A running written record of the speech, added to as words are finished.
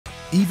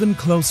Even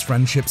close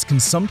friendships can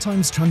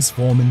sometimes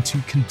transform into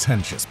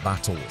contentious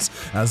battles,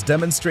 as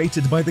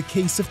demonstrated by the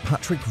case of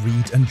Patrick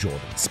Reed and Jordan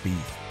Spieth.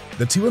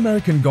 The two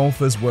American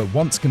golfers were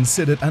once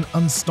considered an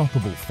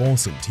unstoppable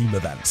force in team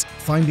events,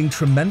 finding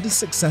tremendous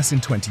success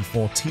in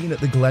 2014 at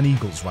the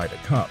Gleneagles Ryder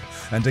Cup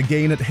and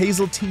again at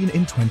Hazeltine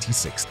in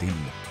 2016.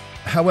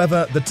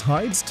 However, the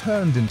tides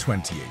turned in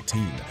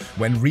 2018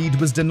 when Reed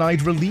was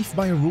denied relief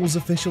by a rules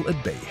official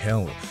at Bay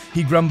Hill.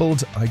 He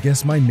grumbled, "I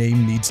guess my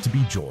name needs to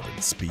be Jordan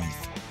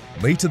Spieth."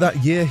 Later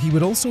that year, he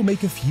would also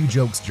make a few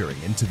jokes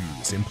during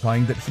interviews,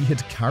 implying that he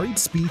had carried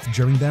Spieth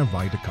during their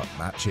Ryder Cup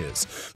matches.